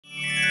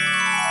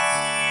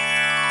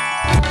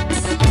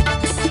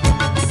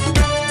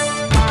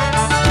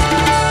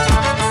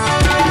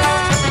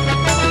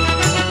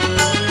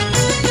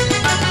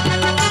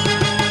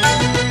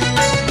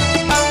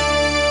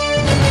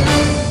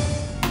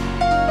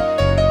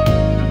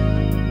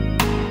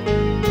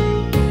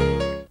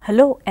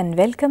Hello and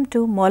welcome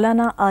to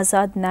Maulana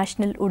Azad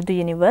National Urdu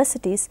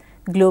University's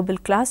Global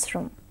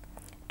Classroom.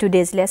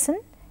 Today's lesson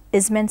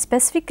is meant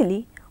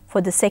specifically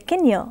for the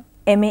second year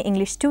MA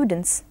English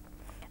students.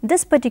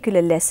 This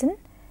particular lesson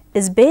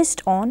is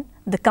based on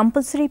the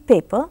compulsory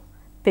paper,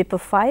 Paper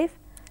 5,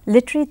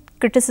 Literary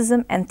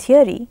Criticism and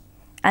Theory,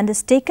 and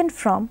is taken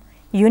from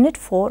Unit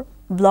 4,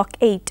 Block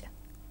 8.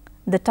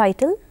 The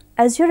title,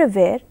 as you are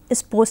aware,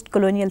 is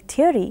Post-Colonial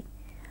Theory.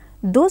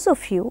 Those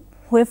of you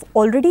who have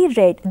already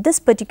read this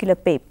particular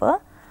paper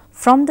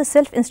from the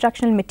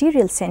self-instructional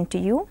material sent to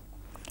you,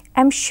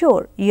 I am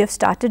sure you have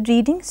started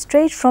reading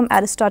straight from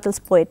Aristotle's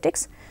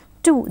Poetics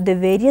to the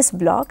various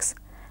blocks,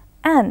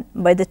 and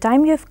by the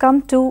time you have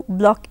come to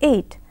Block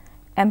 8,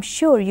 I am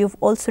sure you have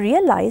also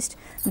realized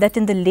that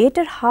in the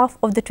later half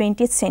of the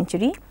 20th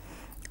century,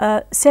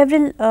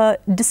 several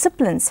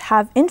disciplines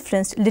have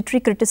influenced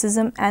literary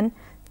criticism and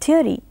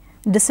theory.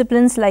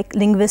 Disciplines like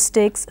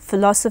linguistics,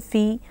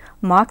 philosophy,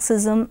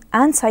 Marxism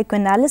and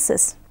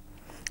psychoanalysis.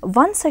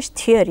 One such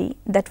theory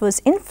that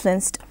was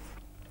influenced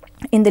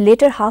in the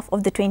later half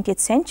of the 20th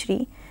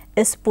century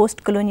is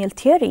post-colonial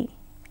theory.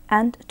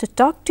 And to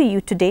talk to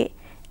you today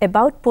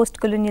about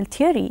post-colonial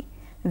theory,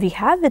 we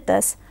have with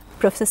us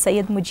Professor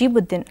Syed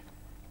Mujibuddin.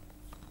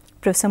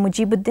 Professor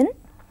Mujibuddin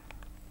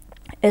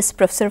is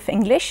Professor of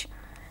English,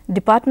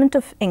 Department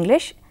of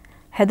English,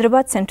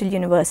 Hyderabad Central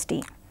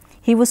University.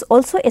 He was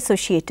also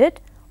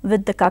associated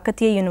with the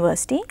Kakatiya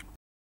University.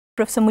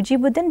 Professor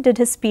Mujibuddin did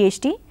his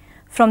PhD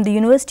from the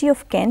University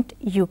of Kent,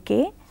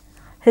 UK.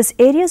 His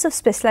areas of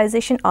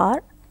specialization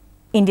are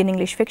Indian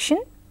English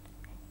fiction,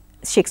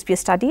 Shakespeare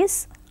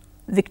studies,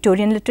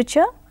 Victorian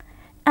literature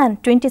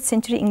and 20th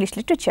century English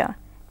literature,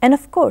 and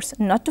of course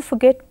not to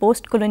forget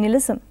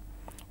post-colonialism.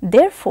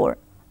 Therefore,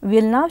 we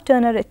will now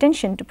turn our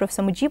attention to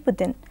Professor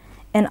Mujibuddin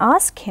and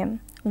ask him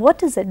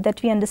what is it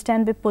that we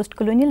understand by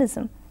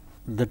post-colonialism.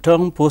 The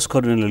term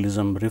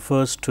post-colonialism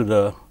refers to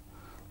the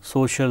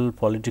social,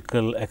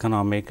 political,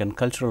 economic and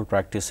cultural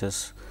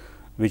practices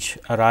which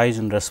arise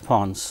in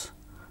response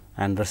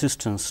and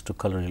resistance to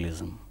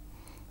colonialism.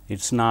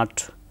 It is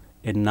not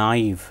a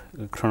naive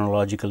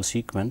chronological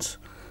sequence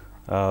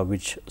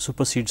which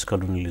supersedes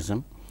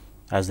colonialism,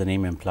 as the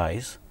name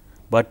implies,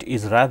 but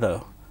is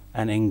rather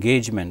an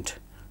engagement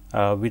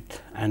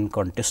with and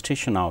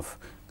contestation of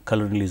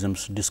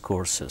colonialism's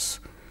discourses,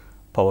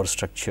 power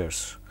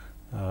structures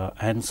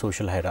and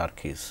social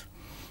hierarchies.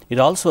 It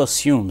also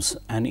assumes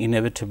an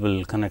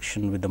inevitable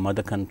connection with the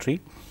mother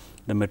country,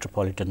 the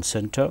metropolitan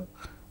center,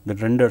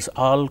 that renders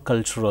all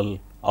cultural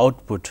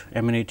output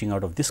emanating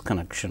out of this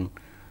connection,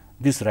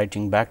 this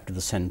writing back to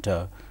the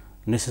center,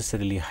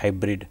 necessarily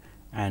hybrid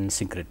and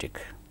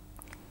syncretic.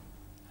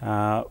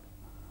 Sir,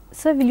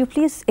 will you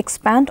please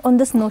expand on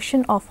this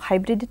notion of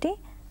hybridity?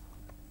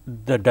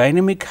 The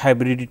dynamic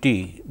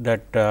hybridity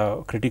that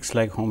critics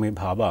like Homi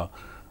Bhabha,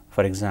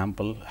 for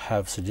example,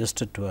 have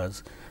suggested to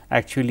us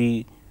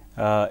actually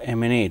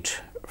emanate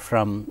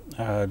from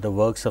the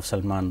works of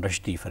Salman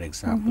Rushdie, for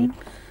example,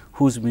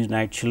 whose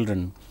Midnight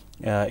Children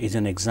is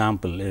an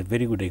example, a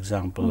very good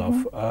example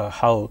of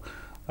how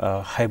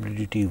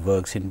hybridity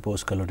works in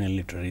post-colonial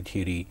literary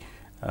theory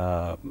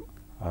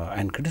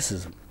and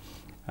criticism.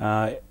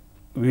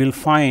 We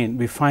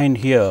find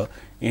here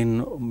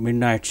in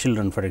Midnight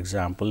Children, for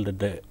example, that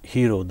the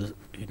hero,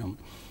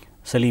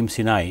 Salim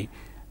Sinai,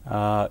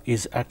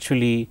 is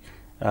actually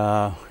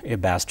a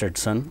bastard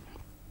son,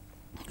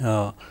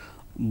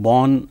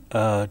 born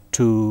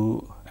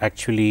to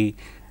actually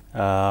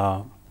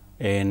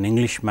an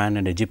Englishman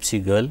and a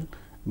gypsy girl,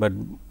 but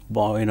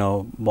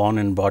born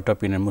and brought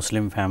up in a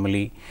Muslim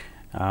family,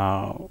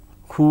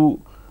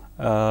 who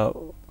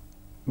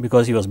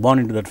because he was born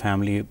into that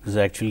family, is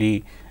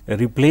actually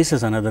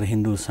replaces another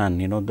Hindu son,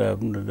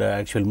 the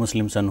actual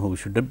Muslim son who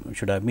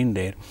should have been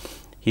there.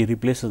 He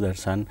replaces that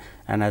son,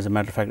 and as a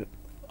matter of fact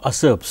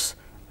usurps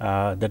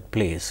that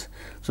place.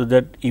 So,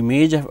 that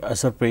image of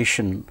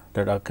usurpation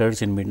that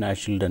occurs in Midnight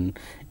Children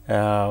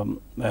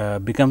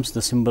becomes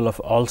the symbol of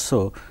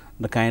also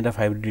the kind of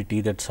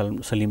hybridity that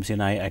Salim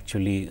Sinai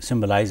actually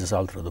symbolizes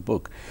all through the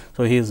book.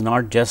 So, he is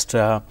not just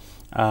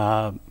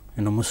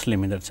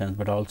Muslim in that sense,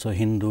 but also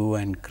Hindu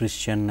and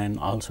Christian and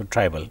also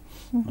tribal.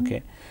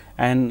 Okay.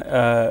 And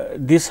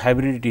this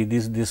hybridity,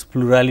 this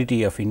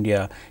plurality of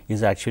India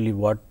is actually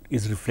what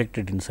is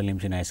reflected in Salim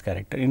Sinai's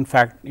character. In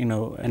fact,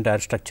 entire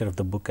structure of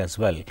the book as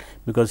well,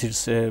 because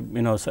it's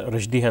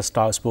Rushdie has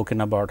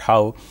spoken about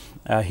how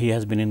he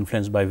has been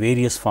influenced by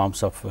various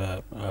forms of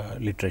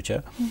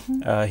literature.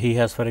 He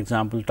has, for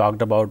example,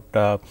 talked about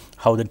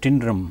how the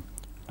Tindrum,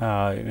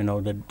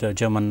 the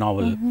German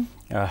novel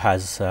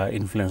has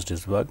influenced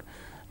his work.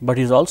 But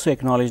he has also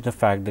acknowledged the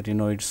fact that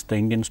it's the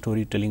Indian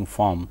storytelling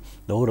form,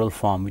 the oral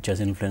form, which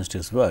has influenced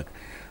his work.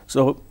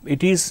 So,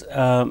 it is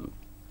a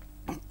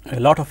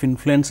lot of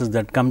influences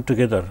that come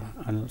together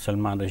on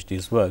Salman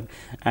Rushdie's work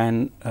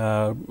and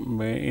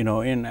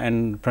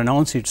and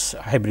pronounce its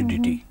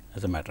hybridity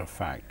as a matter of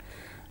fact.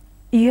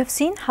 You have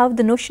seen how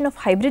the notion of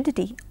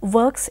hybridity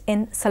works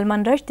in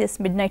Salman Rushdie's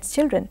Midnight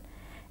Children,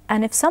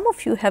 and if some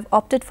of you have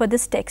opted for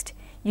this text,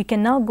 you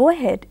can now go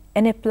ahead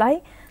and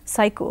apply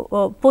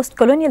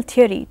post-colonial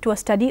theory to a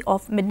study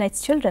of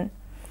Midnight's Children.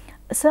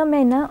 Sir,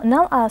 may I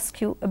now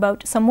ask you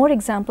about some more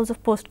examples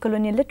of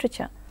post-colonial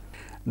literature?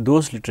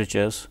 Those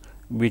literatures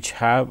which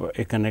have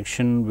a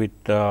connection with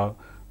the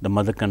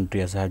mother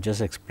country, as I have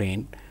just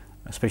explained,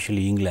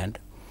 especially England.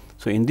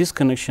 So, in this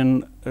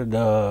connection,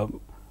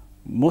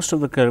 most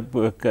of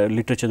the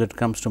literature that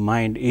comes to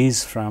mind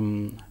is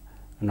from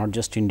not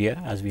just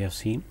India, as we have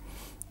seen,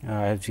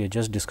 as we have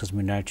just discussed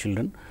Midnight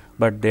Children,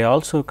 but they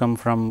also come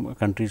from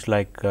countries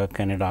like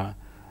Canada,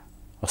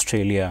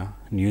 Australia,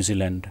 New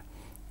Zealand.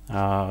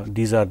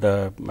 These are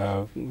the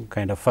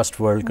kind of first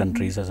world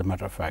countries, as a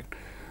matter of fact.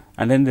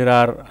 And then there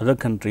are other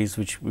countries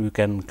which we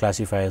can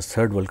classify as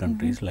third world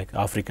countries, like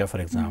Africa, for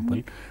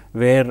example,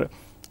 where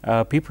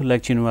people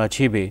like Chinua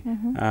Achebe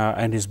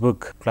and his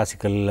book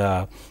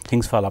Classical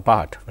Things Fall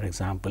Apart, for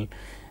example,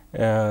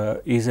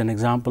 is an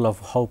example of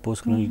how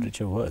post-colonial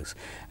literature works.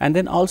 And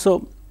then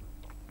also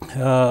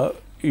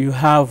you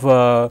have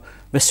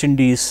West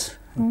Indies,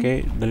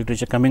 okay, the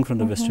literature coming from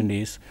the West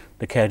Indies,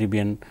 the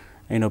Caribbean,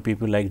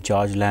 people like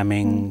George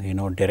Lamming,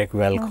 Derek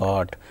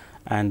Walcott,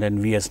 and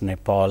then V.S.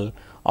 Nepal.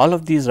 All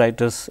of these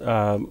writers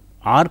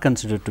are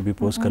considered to be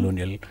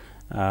post-colonial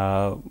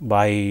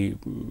by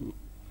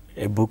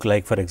a book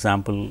like, for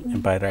example,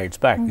 Empire Writes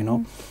Back,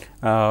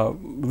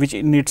 which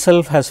in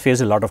itself has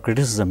faced a lot of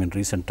criticism in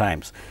recent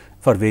times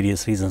for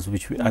various reasons,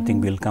 which I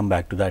think we will come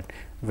back to that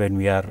when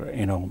we are,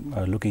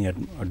 looking at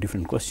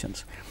different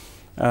questions.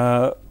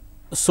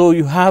 So,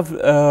 you have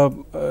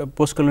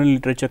post-colonial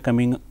literature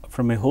coming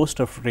from a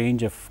host of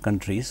range of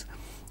countries,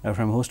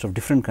 from a host of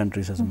different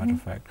countries, as a matter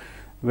of fact,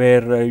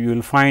 where you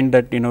will find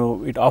that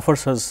it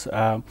offers us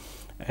a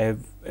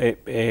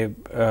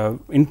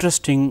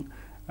interesting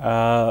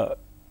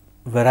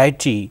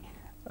variety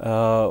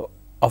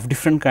of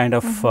different kind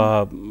of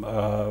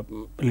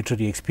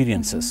literary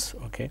experiences.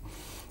 Okay,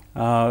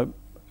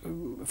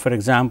 for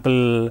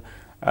example,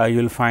 you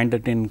will find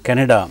that in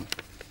Canada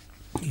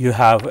you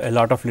have a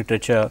lot of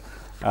literature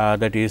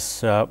that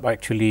is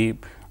actually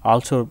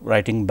also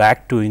writing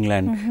back to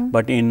England,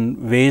 but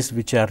in ways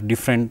which are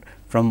different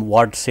from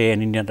what, say,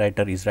 an Indian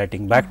writer is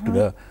writing back to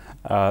the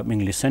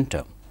English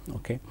Centre.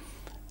 Okay.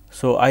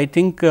 So, I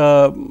think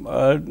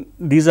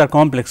these are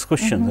complex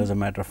questions, as a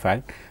matter of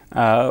fact,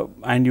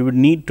 and you would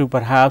need to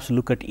perhaps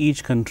look at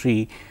each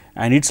country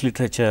and its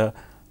literature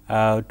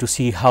to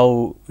see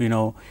how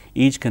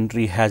each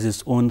country has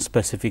its own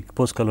specific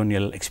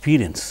post-colonial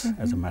experience,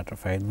 as a matter of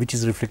fact, which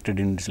is reflected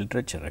in its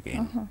literature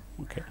again.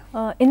 Okay.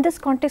 In this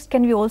context,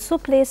 can we also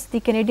place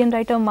the Canadian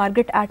writer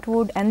Margaret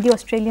Atwood and the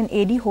Australian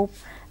A.D. Hope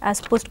as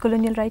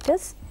post-colonial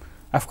writers?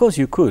 Of course,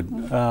 you could.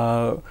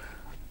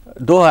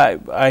 Though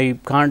I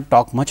can't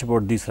talk much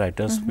about these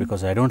writers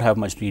because I don't have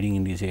much reading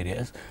in these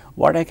areas.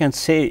 What I can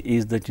say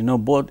is that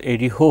both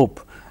A.D. Hope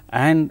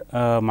and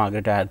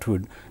Margaret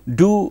Atwood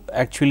do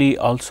actually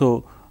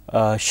also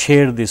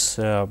share this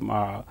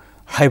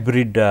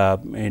hybrid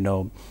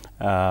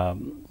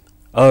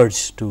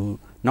urge to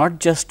not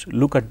just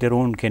look at their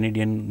own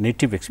Canadian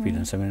native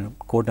experience, I mean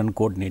quote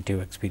unquote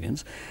native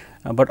experience,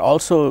 but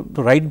also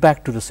to write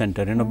back to the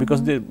center,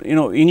 because they,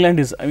 England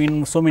is, I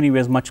mean, so many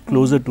ways much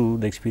closer to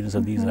the experience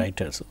of these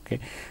writers. Okay,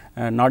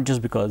 not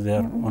just because they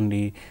are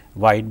only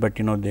white, but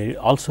they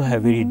also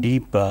have very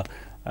deep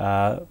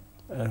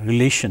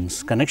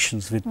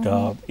connections with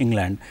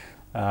England.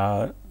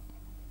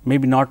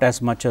 Maybe not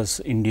as much as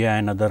India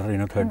and other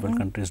third world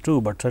countries do,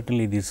 but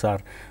certainly these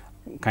are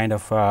kind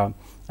of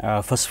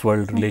first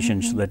world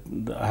relations that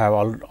have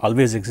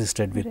always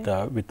existed with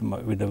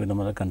the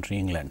mother country,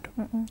 England.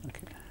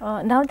 Okay.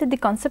 Now that the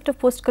concept of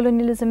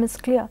post-colonialism is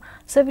clear,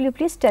 sir, will you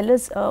please tell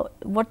us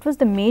what was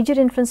the major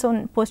influence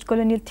on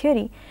post-colonial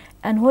theory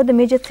and who are the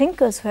major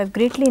thinkers who have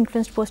greatly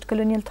influenced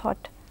post-colonial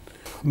thought?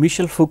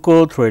 Michel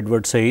Foucault through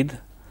Edward Said,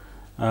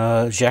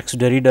 Jacques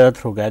Derrida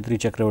through Gayatri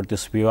Chakravarti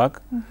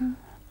Spivak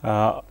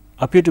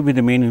appear to be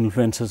the main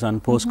influences on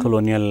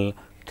post-colonial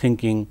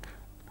thinking,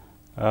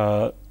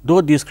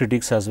 though these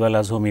critics as well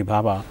as Homi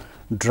Bhabha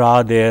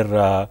draw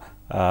their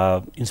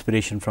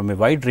inspiration from a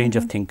wide range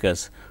of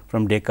thinkers,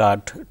 from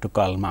Descartes to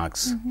Karl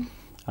Marx.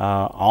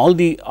 All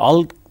the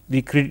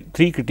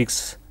three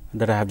critics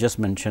that I have just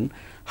mentioned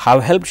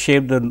have helped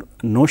shape the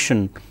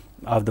notion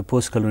of the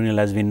post-colonial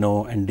as we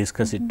know and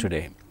discuss it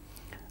today.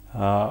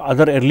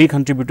 Other early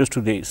contributors to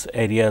these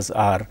areas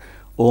are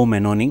O.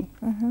 Manoni,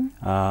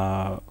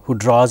 who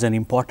draws an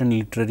important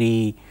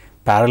literary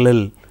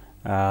parallel.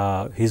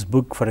 His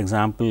book, for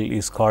example,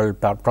 is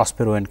called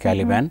Prospero and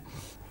Caliban.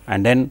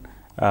 And then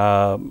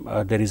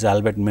there is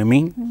Albert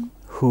Memmi,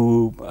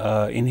 who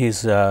in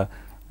his The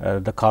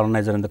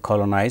Colonizer and the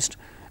Colonized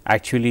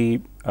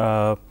actually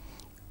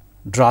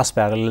draws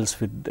parallels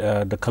with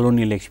the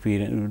colonial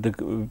experience,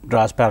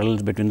 draws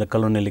parallels between the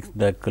colonial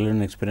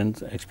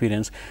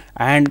experience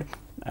and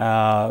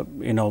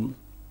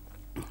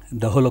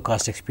the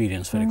Holocaust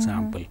experience, for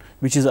example,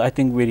 which is, I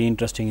think, very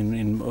interesting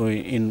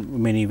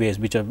in many ways,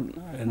 which are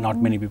not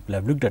many people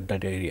have looked at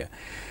that area.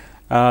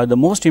 The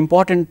most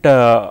important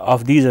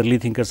of these early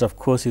thinkers, of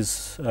course,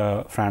 is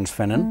Frantz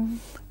Fanon,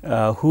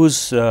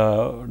 whose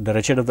The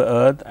Wretched of the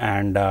Earth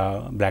and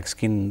Black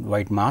Skin,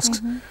 White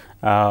Masks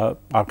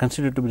are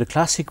considered to be the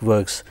classic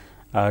works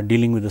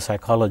dealing with the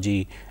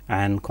psychology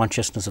and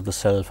consciousness of the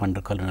self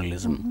under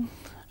colonialism.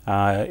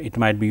 It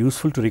might be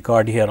useful to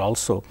record here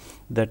also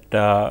that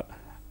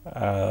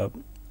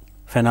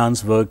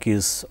Fanon's work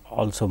is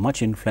also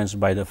much influenced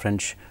by the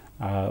French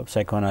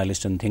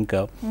psychoanalyst and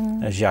thinker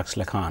Jacques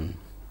Lacan.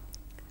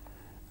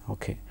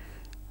 Okay.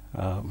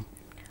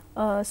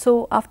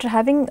 So, after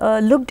having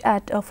looked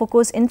at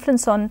Foucault's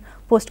influence on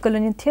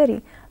post-colonial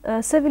theory,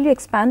 sir, will you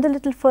expand a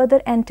little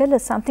further and tell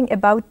us something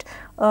about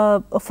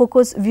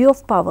Foucault's view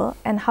of power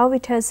and how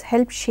it has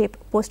helped shape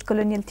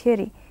post-colonial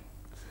theory?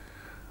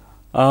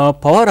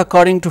 Power,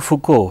 according to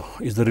Foucault,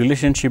 is the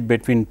relationship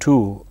between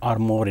two or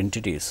more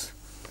entities.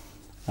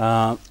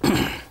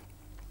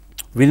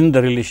 Within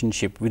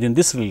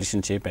this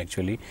relationship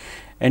actually,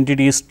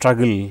 entities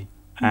struggle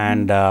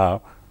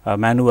and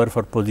maneuver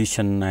for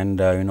position and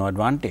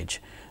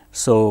advantage.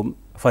 So,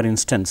 for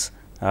instance,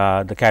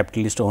 the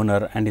capitalist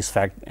owner and his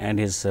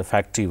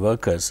factory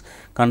workers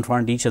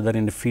confront each other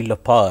in a field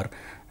of power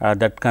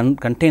that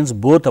contains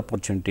both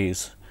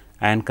opportunities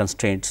and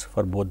constraints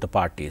for both the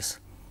parties.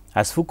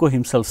 As Foucault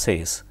himself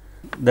says,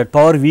 that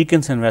power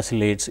weakens and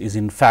vacillates is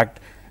in fact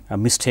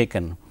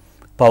mistaken.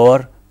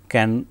 Power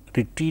can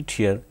retreat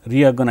here,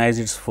 reorganize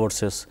its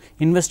forces,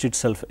 invest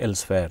itself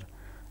elsewhere,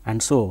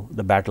 and so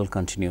the battle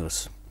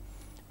continues.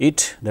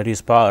 It, that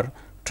is power,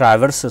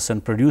 traverses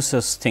and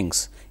produces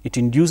things. It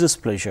induces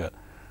pleasure,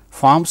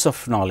 forms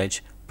of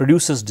knowledge,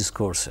 produces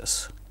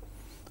discourses.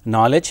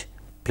 Knowledge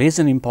plays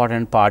an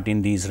important part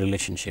in these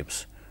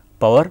relationships.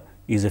 Power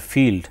is a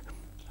field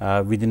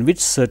within which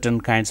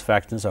certain kinds of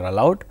actions are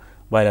allowed,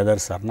 while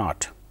others are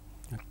not.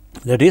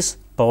 That is,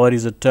 power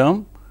is a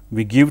term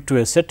we give to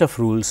a set of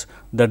rules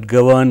that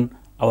govern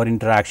our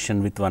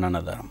interaction with one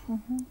another.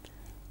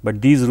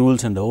 But these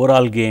rules and the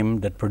overall game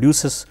that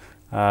produces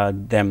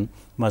them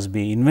must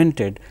be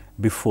invented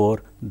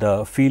before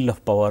the field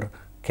of power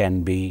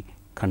can be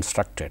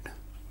constructed.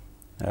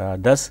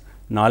 Thus,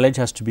 knowledge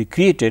has to be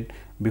created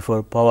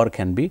before power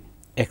can be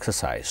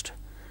exercised.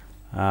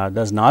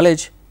 Thus,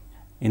 knowledge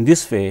in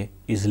this way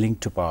is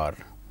linked to power.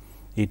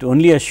 It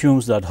only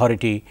assumes the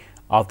authority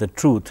of the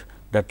truth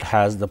that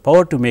has the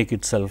power to make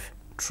itself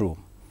true,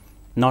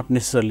 not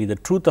necessarily the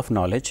truth of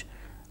knowledge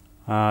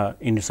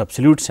in its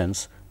absolute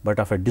sense, but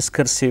of a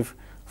discursive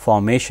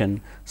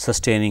formation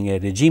sustaining a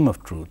regime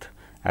of truth.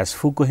 As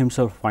Foucault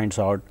himself points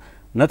out,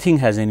 nothing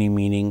has any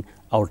meaning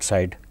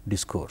outside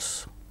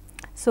discourse.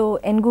 So,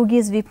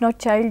 Ngugi's Weep Not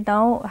Child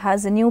now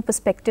has a new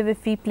perspective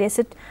if we place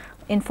it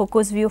in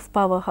Foucault's view of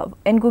power.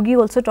 Ngugi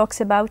also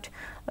talks about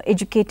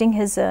educating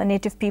his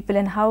native people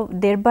and how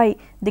thereby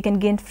they can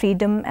gain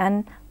freedom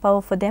and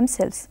power for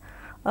themselves.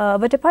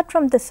 But apart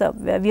from this,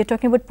 we are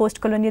talking about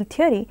post-colonial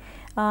theory,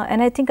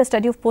 and I think a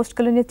study of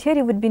post-colonial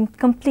theory would be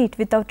incomplete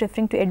without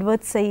referring to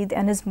Edward Said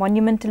and his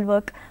monumental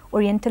work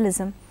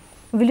Orientalism.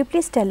 Will you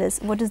please tell us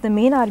what is the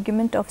main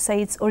argument of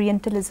Said's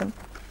Orientalism?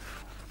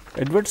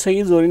 Edward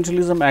Said's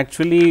Orientalism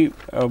actually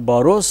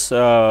borrows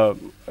the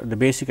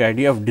basic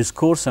idea of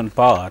discourse and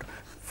power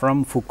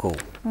from Foucault.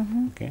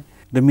 Okay.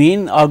 The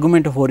main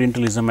argument of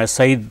Orientalism, as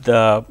Said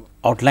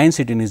outlines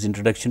it in his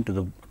introduction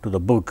to the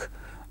book,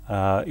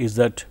 is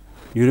that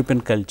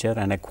European culture,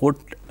 and I quote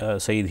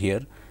Said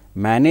here,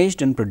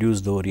 managed and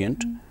produced the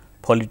Orient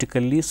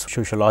politically,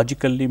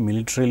 sociologically,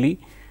 militarily,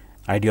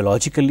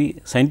 ideologically,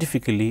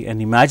 scientifically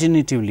and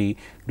imaginatively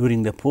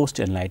during the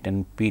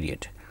post-Enlightenment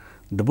period.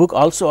 The book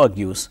also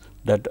argues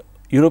that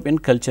European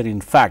culture in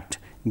fact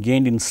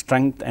gained in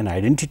strength and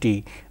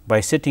identity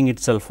by setting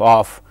itself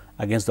off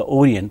against the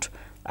Orient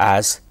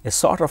as a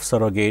sort of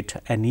surrogate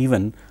and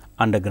even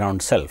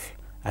underground self,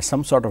 as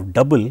some sort of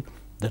double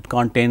that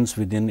contains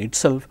within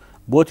itself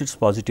both its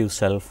positive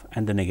self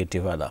and the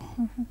negative other.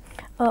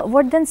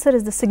 What then, sir,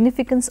 is the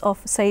significance of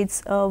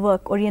Said's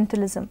work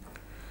Orientalism?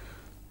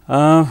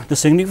 The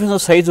significance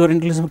of Said's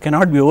Orientalism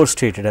cannot be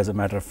overstated, as a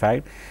matter of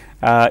fact.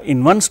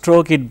 In one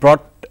stroke, it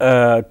brought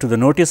to the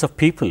notice of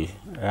people,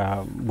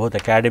 both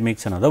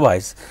academics and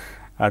otherwise,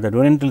 that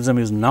Orientalism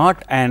is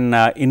not an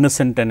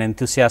innocent and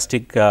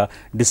enthusiastic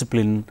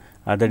discipline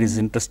that is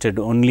interested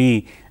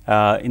only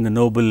in the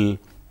noble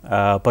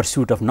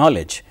pursuit of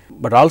knowledge,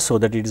 but also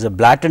that it is a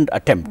blatant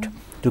attempt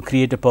to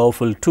create a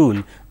powerful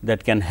tool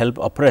that can help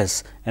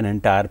oppress an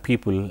entire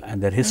people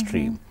and their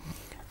history.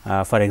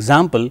 For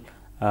example,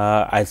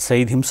 as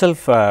Said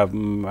himself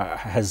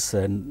has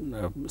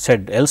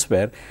said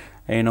elsewhere,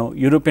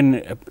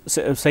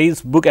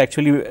 Said's book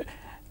actually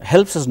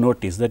helps us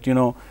notice that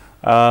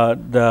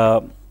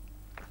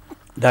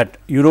that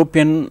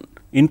European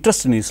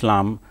interest in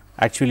Islam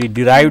actually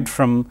derived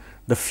from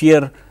the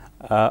fear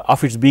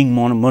of its being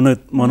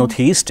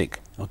monotheistic,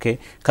 okay,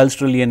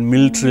 culturally and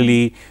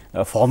militarily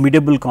a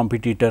formidable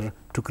competitor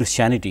to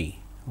Christianity.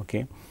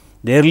 Okay.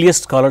 The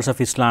earliest scholars of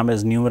Islam,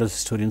 as numerous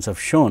historians have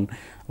shown,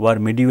 were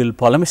medieval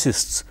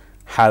polemicists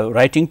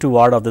writing to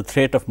ward off the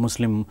threat of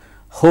Muslim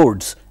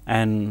hordes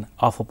and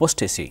of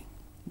apostasy.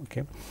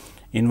 Okay.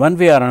 In one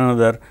way or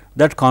another,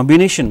 that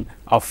combination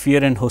of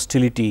fear and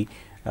hostility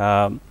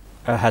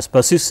has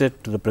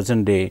persisted to the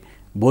present day,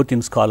 both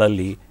in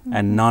scholarly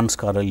and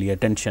non-scholarly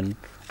attention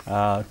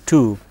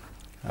to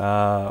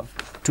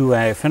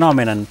a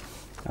phenomenon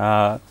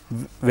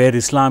where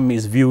Islam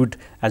is viewed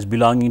as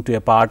belonging to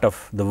a part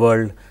of the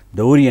world,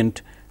 the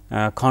Orient,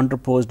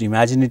 contraposed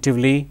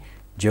imaginatively,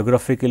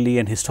 geographically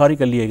and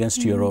historically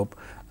against Europe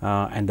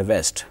and the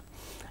West.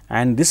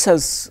 And this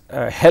has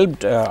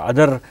helped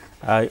other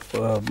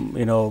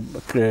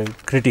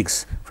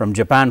critics from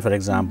Japan, for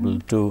example,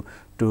 to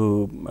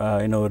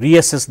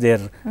reassess their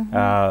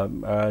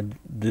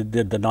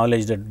the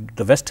knowledge that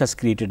the West has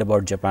created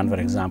about Japan, for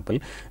example,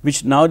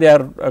 which now they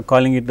are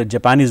calling it the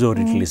Japanese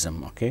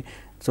Orientalism. Okay.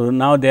 So,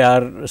 now they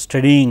are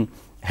studying,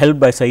 helped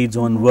by Said's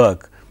own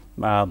work,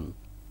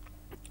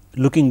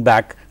 looking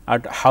back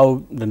at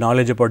how the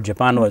knowledge about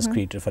Japan was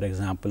created, for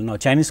example. Now,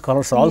 Chinese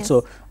scholars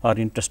also are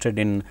interested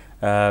in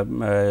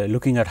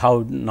looking at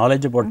how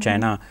knowledge about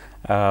China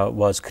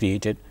was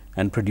created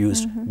and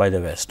produced by the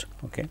West.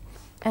 Okay.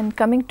 And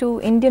coming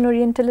to Indian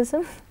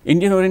Orientalism?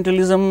 Indian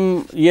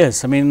Orientalism,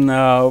 yes. I mean,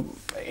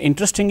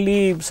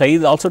 interestingly,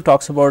 Said also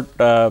talks about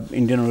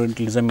Indian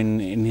Orientalism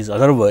in his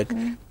other work,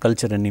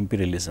 Culture and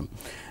Imperialism,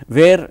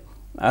 where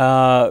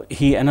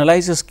he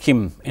analyzes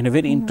Kim in a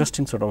very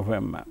interesting sort of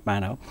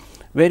manner,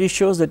 where he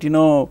shows that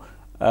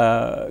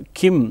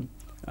Kim,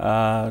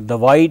 the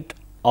white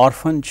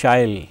orphan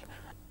child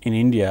in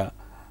India,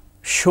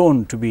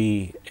 shown to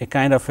be a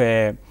kind of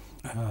a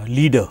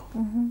leader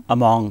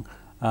among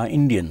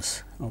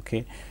Indians.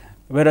 Okay.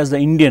 Whereas the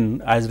Indian,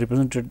 as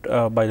represented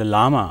by the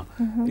Lama,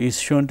 is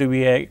shown to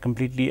be a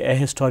completely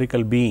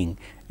ahistorical being,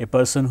 a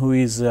person who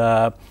is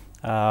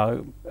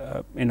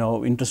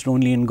interested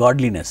only in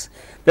godliness.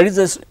 That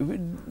is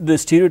the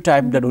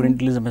stereotype that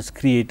Orientalism has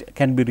created,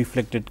 can be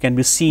reflected, can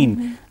be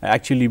seen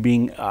actually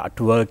being at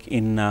work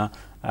in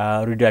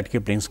Rudyard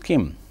Kipling's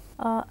Kim.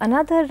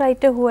 Another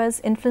writer who has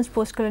influenced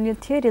post-colonial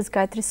theory is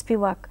Gayatri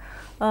Spivak.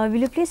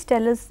 Will you please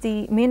tell us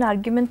the main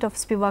argument of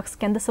Spivak's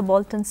Can the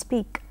Subaltern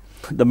Speak?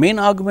 The main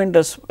argument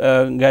as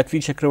Gayatri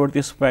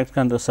Chakravarti Spivak,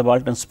 Can the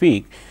Subaltern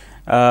Speak,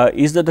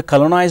 is that the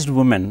colonized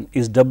woman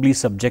is doubly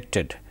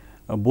subjected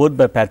both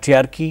by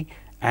patriarchy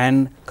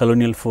and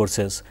colonial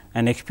forces,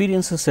 and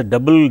experiences a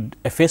double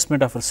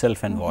effacement of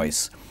herself and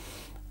voice.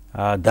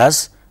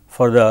 Thus,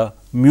 for the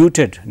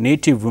muted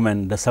native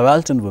woman, the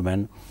subaltern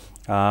woman,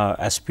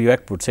 as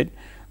Spivak puts it,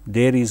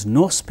 there is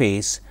no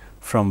space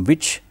from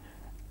which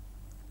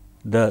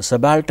the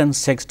subaltern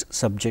sexed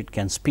subject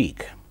can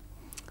speak.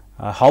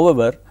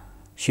 However,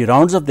 she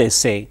rounds up the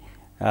essay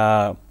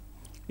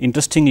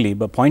interestingly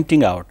by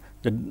pointing out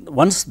that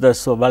once the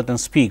subaltern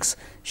speaks,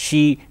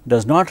 she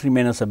does not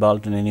remain a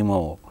subaltern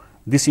anymore.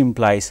 This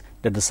implies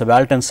that the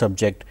subaltern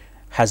subject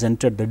has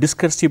entered the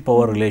discursive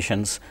power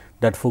relations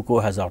that Foucault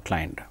has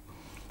outlined,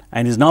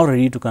 and is now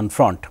ready to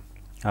confront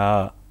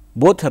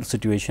both her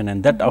situation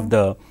and that of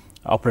the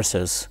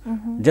oppressors,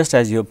 just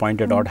as you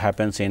pointed out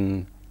happens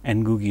in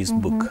Ngugi's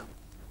book.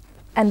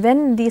 And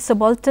when the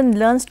subaltern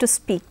learns to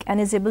speak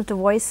and is able to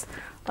voice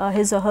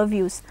his or her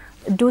views,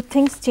 do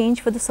things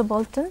change for the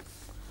subaltern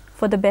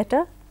for the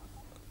better?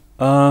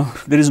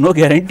 There is no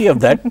guarantee of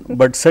that,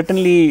 but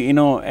certainly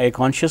a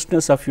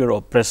consciousness of your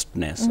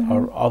oppressedness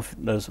or of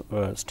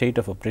the state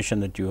of oppression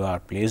that you are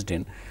placed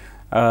in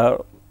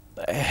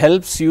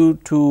helps you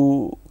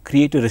to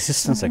create a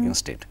resistance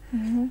against it.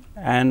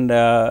 And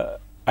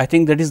I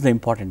think that is the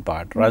important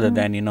part, rather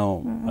than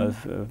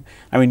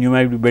I mean, you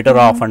might be better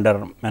off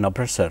under an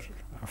oppressor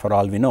for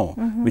all we know,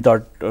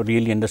 without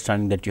really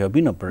understanding that you have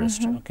been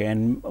oppressed, okay,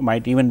 and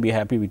might even be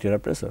happy with your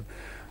oppressor.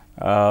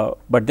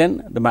 But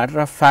then the matter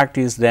of fact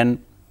is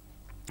then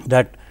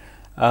that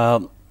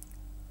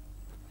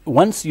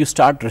once you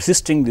start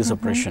resisting this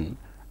oppression,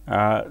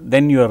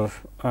 then your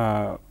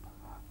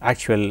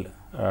actual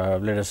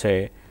let us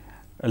say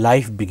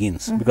life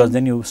begins, because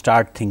then you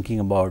start thinking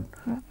about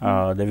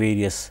the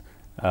various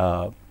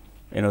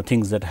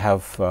things that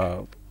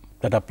have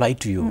that apply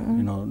to you.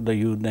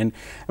 Then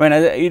I mean,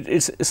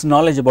 it's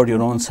knowledge about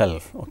your own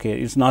self. Okay,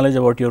 it's knowledge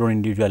about your own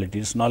individuality.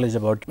 It's knowledge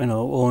about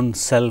own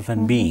self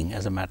and being,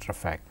 as a matter of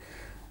fact.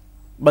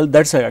 But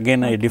that's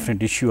again a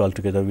different issue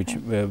altogether, which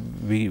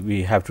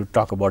we have to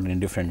talk about in a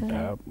different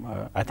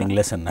I think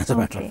lesson, as a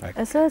matter of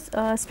fact. So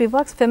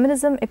Spivak's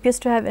feminism appears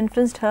to have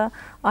influenced her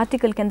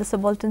article, Can the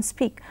Subaltern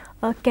Speak?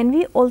 Can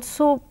we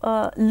also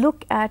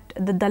look at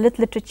the Dalit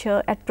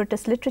literature, at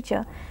protest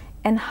literature,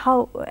 and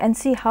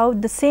see how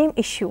the same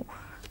issue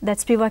that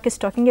Spivak is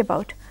talking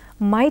about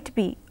might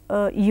be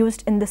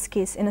used in this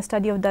case in a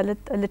study of Dalit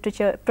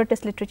literature,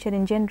 protest literature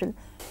in general?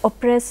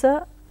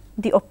 Oppressor,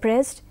 the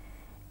oppressed,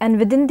 and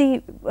within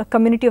the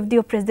community of the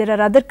oppressed, there are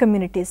other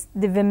communities,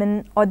 the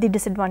women or the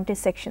disadvantaged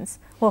sections,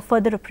 who are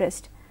further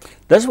oppressed.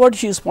 That's what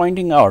she is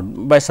pointing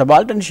out. By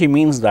subaltern, she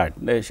means that.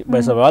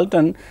 By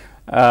subaltern,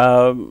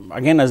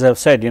 again, as I have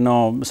said,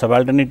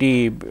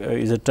 subalternity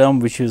is a term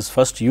which is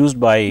first used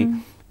by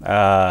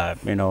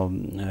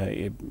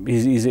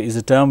is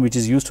a term which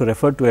is used to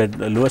refer to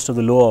the lowest of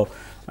the low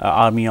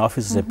army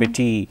officers, a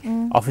petty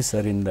officer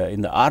in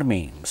the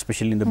army,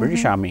 especially in the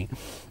British Army.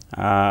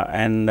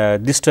 And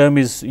this term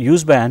is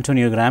used by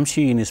Antonio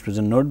Gramsci in his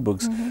prison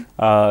notebooks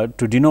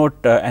to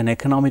denote an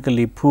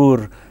economically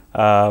poor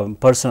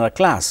person or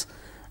class.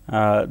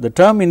 The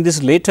term in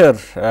this later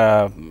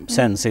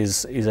sense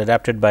is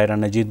adapted by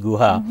Ranajit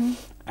Guha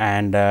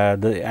and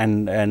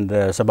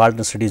the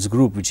Subaltern Studies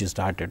group, which is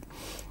started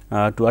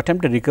to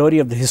attempt a recovery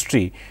of the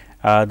history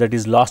that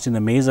is lost in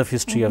the maze of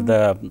history of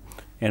the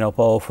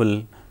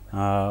powerful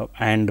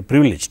and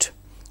privileged,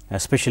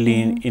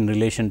 especially in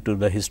relation to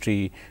the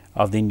history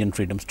of the Indian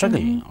freedom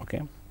struggle.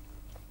 Okay.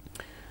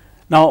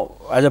 Now,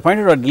 as I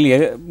pointed out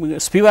earlier,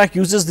 Spivak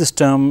uses this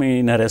term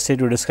in her essay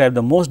to describe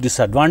the most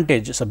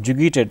disadvantaged,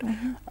 subjugated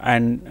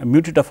and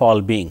muted of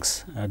all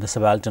beings, the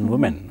subaltern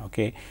women.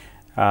 Okay.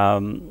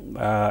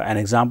 An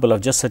example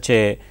of just such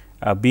a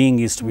being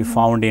is to be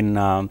found in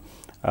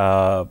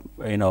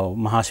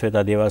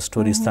Mahashweta Deva's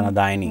story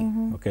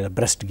Stanadayini, okay, the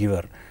breast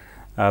giver,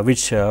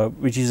 which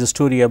is a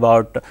story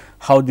about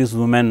how this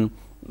woman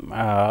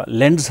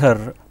lends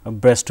her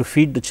breast to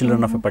feed the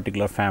children of a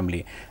particular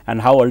family,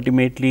 and how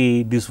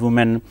ultimately this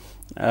woman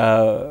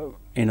her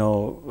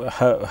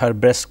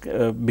breast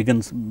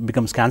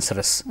becomes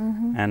cancerous,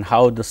 and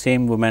how the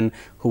same woman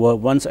who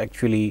once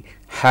actually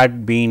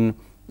had been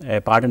a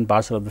part and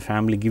parcel of the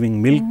family,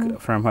 giving milk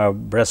from her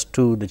breast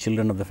to the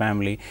children of the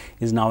family,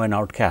 is now an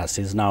outcast,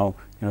 is now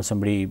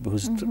somebody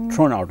who's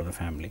thrown out of the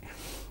family.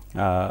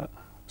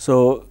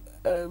 So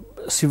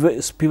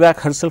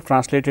Spivak herself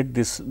translated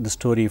this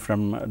story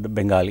from the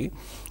Bengali,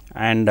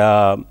 and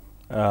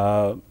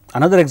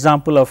another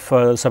example of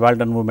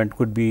subaltern movement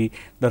could be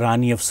the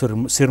Rani of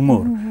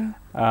Sirmur,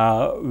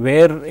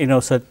 where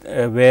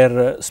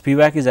where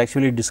Spivak is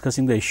actually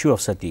discussing the issue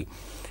of sati.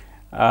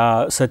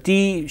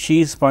 Sati,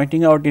 she is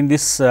pointing out in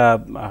this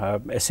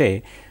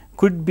essay,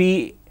 could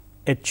be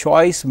a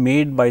choice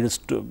made by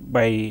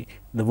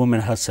the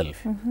woman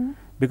herself,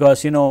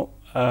 because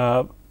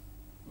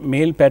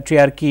male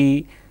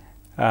patriarchy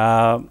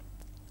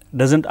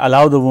doesn't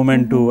allow the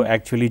woman to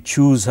actually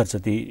choose her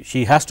sati.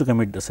 She has to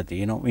commit the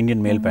sati,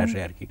 Indian male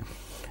patriarchy.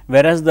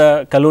 Whereas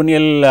the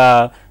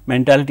colonial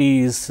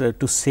mentality is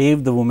to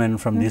save the woman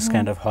from this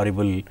kind of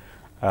horrible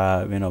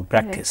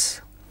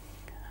practice. Right.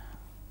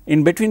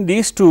 In between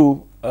these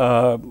two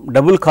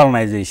double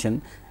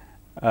colonization,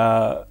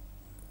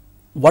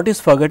 what is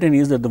forgotten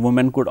is that the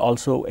woman could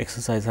also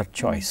exercise her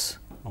choice.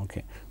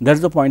 Okay, that's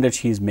the point that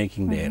she is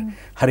making there,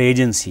 her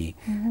agency,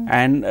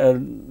 and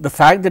the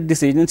fact that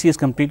this agency is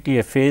completely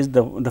effaced,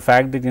 the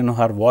fact that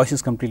her voice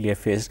is completely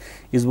effaced,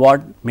 is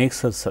what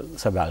makes her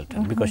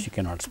subaltern, because she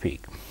cannot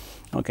speak.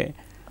 Okay,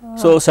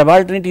 so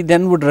subalternity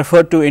then would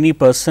refer to any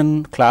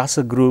person, class,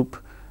 or group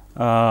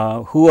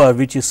who or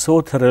which is so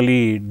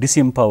thoroughly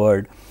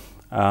disempowered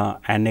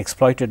and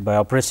exploited by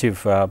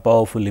oppressive,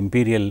 powerful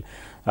imperial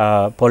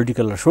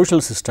political or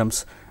social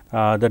systems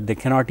that they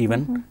cannot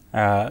even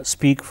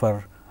speak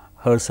for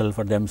herself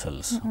or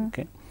themselves.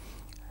 Okay.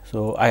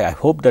 So, I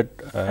hope that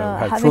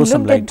has thrown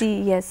some light.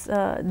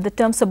 The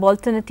term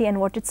subalternity and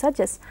what it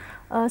suggests.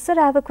 Sir,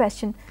 I have a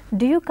question.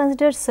 Do you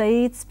consider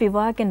Said,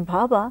 Spivak and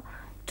Bhabha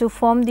to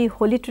form the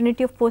holy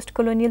trinity of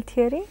post-colonial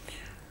theory?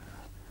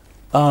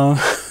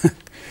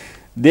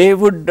 They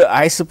would,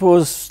 I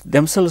suppose,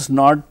 themselves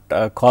not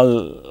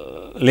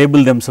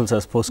label themselves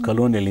as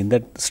post-colonial in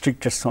that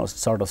strictest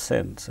sort of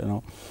sense.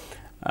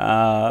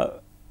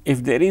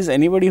 If there is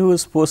anybody who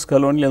is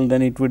post-colonial,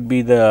 then it would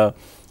be the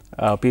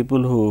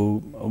people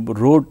who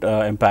wrote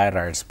Empire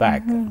Rights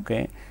Back.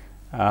 Okay,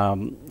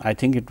 I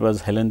think it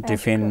was Helen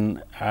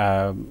Tiffin,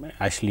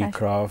 Ashley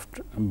Croft,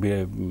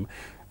 Bill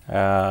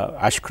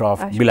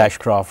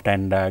Ashcroft,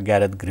 and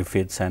Gareth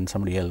Griffiths, and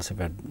somebody else, if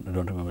I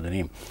don't remember the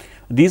name.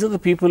 These are the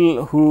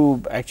people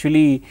who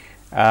actually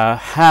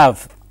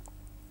have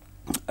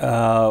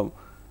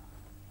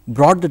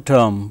brought the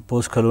term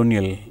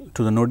post-colonial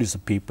to the notice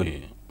of people,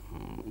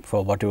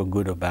 for whatever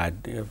good or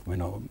bad.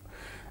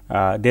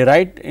 They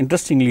write,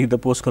 interestingly, the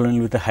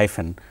post-colonial with a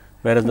hyphen,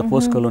 whereas the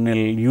post-colonial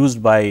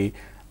used by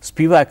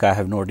Spivak, I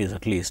have noticed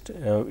at least,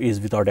 is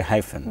without a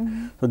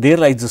hyphen. So, there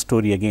lies the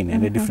story again,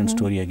 and a different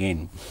story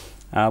again.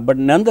 But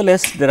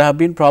nonetheless, there have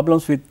been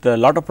problems with a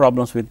lot of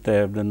problems with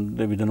the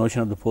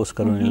notion of the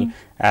post-colonial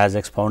as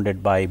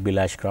expounded by Bill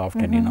Ashcroft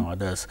and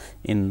others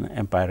in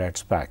Empire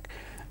Rights Back.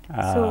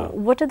 So,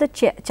 what are the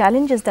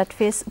challenges that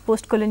face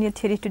post-colonial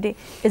theory today?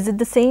 Is it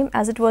the same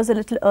as it was a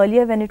little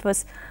earlier when it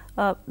was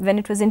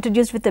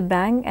introduced with a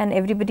bang and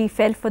everybody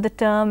fell for the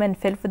term and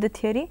fell for the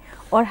theory,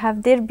 or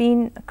have there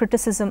been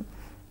criticism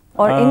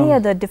or any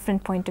other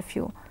different point of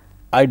view?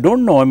 I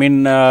don't know. I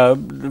mean,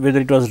 whether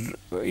it was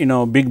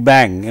Big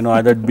Bang,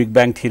 either Big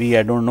Bang theory.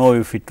 I don't know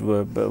if it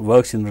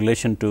works in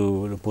relation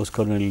to the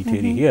post-colonial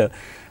theory here.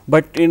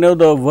 But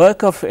the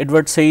work of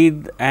Edward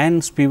Said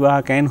and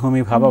Spivak and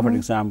Homi Bhabha, for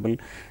example,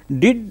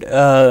 did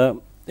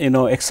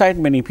excite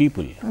many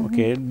people.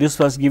 Okay, this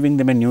was giving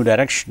them a new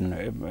direction.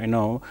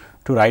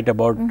 to write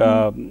about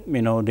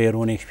their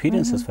own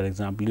experiences. For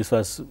example, this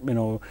was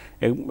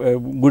a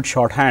good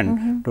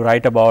shorthand to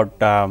write about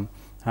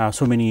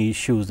so many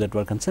issues that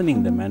were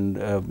concerning them, and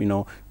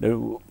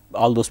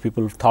all those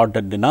people thought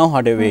that they now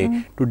had a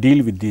way to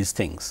deal with these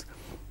things.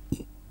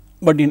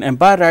 But in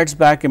Empire Writes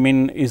Back,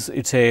 it's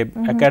a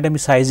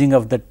academicizing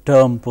of the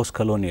term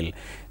post-colonial.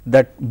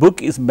 That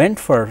book is meant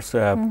for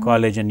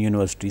college and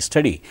university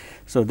study.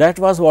 So that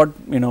was what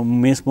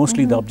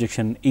mostly the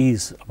objection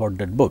is about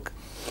that book.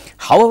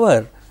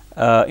 However,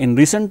 in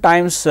recent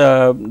times,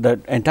 the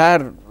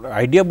entire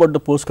idea about the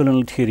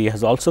post-colonial theory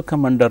has also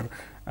come under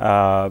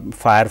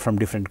fire from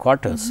different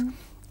quarters.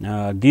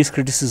 These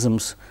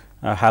criticisms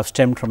have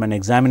stemmed from an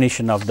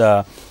examination of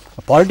the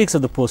politics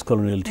of the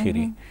post-colonial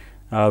theory,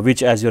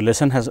 which, as your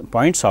lesson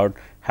points out,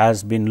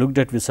 has been looked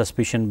at with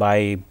suspicion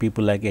by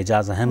people like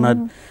Ejaz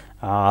Ahmed,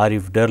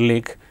 Arif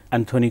Derlik,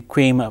 Anthony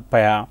Quaim,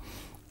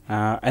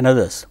 and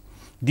others.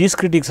 These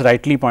critics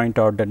rightly point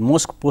out that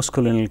most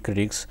post-colonial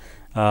critics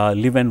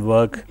live and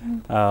work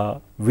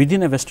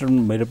within a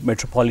Western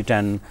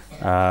metropolitan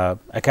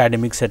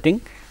academic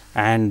setting,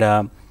 and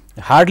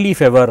hardly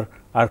if ever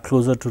are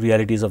closer to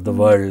realities of the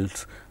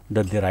world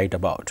that they write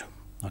about.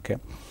 Okay.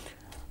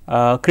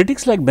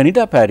 Critics like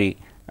Benita Perry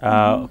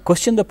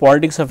question the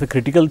politics of a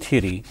critical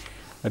theory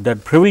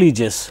that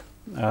privileges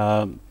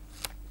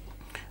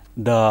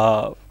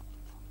the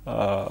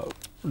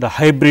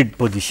hybrid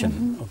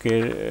position,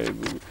 okay,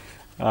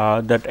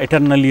 that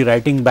eternally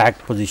writing back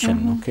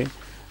position, okay,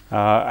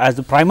 as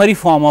the primary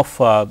form of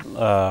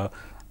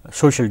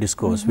social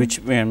discourse,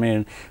 which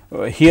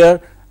here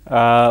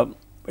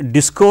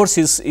discourse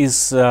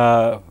is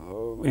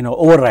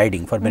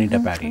overriding for Benita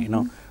Perry.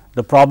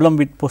 The problem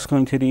with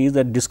post-colonial theory is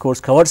that discourse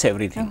covers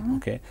everything.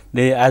 Okay,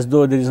 as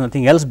though there is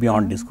nothing else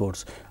beyond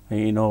discourse,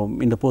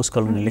 in the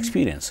post-colonial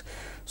experience.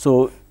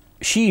 So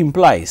she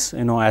implies,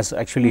 as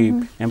actually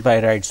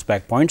Empire Writes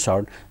Back points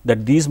out,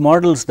 that these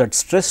models that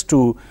stress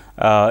to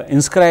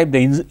inscribe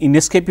the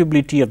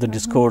inescapability of the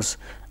discourse,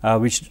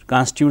 which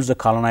constitutes the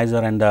colonizer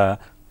and the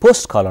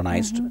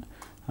post-colonized,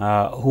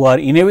 who are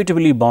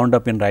inevitably bound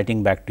up in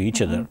writing back to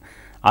each other,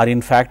 are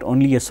in fact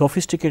only a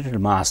sophisticated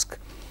mask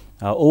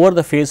over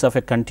the face of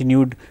a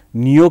continued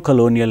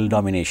neo-colonial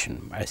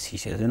domination, as he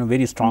says,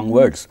 very strong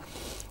words.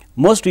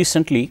 Most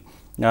recently,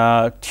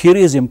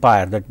 Theory's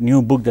Empire, that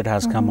new book that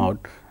has come out,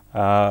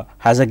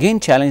 has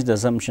again challenged the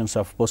assumptions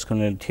of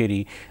post-colonial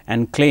theory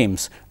and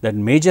claims that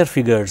major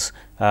figures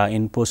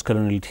in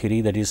post-colonial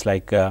theory, that is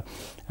like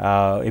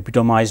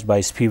epitomized by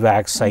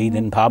Spivak, Said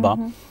and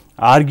Bhabha,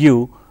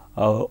 argue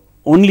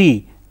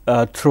only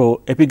through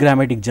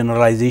epigrammatic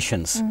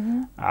generalizations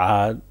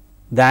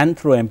than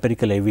through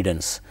empirical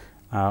evidence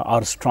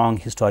or strong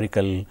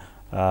historical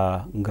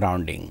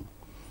grounding.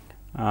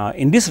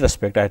 In this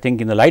respect, I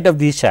think in the light of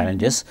these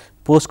challenges,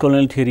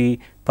 post-colonial theory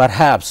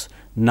perhaps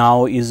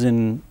now is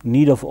in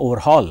need of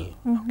overhaul.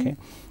 Okay.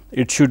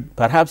 It should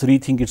perhaps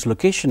rethink its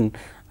location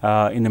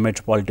in the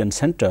metropolitan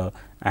center,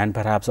 and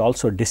perhaps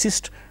also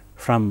desist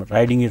from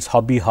riding its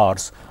hobby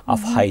horse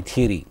of high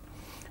theory.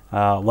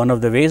 One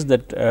of the ways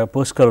that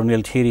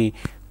post-colonial theory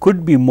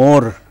could be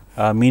more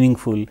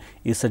meaningful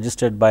is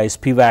suggested by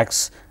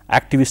Spivak's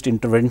activist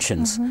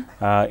interventions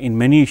in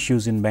many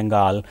issues in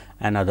Bengal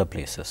and other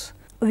places.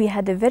 We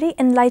had a very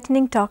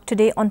enlightening talk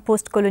today on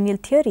post-colonial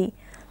theory,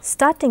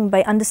 starting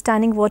by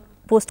understanding what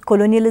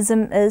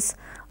post-colonialism is.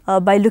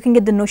 By looking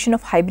at the notion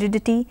of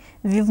hybridity,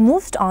 we've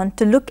moved on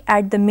to look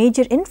at the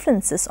major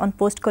influences on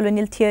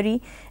post-colonial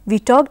theory. We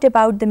talked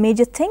about the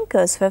major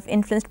thinkers who have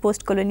influenced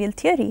post-colonial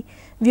theory.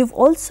 We've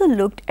also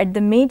looked at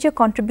the major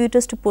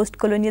contributors to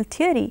post-colonial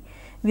theory.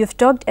 We have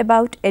talked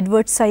about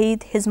Edward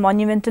Said, his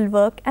monumental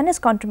work and his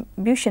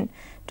contribution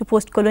to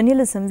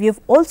post-colonialism. We have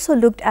also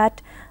looked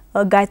at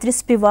Gayatri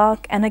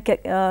Spivak and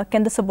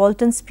Can the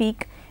Subaltern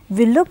Speak.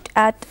 We looked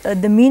at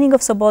the meaning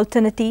of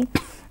subalternity.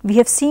 We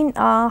have seen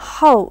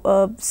how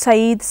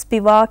Said,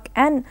 Spivak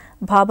and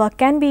Bhabha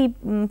can be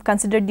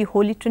considered the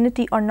Holy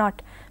Trinity or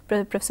not.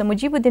 Professor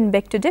Mujibuddin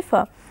begged to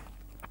differ.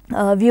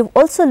 We have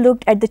also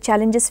looked at the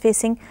challenges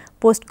facing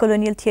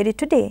post-colonial theory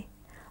today.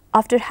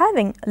 After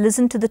having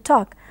listened to the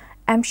talk,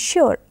 I am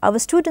sure our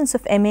students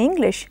of MA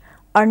English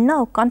are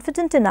now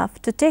confident enough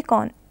to take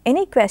on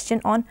any question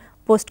on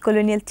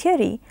post-colonial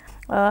theory.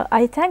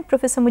 I thank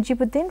Professor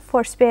Mujibuddin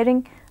for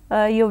sparing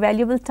your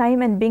valuable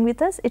time and being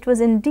with us. It was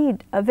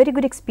indeed a very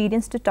good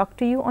experience to talk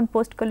to you on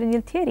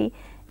post-colonial theory,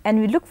 and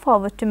we look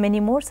forward to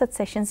many more such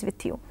sessions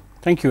with you.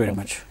 Thank you very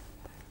much.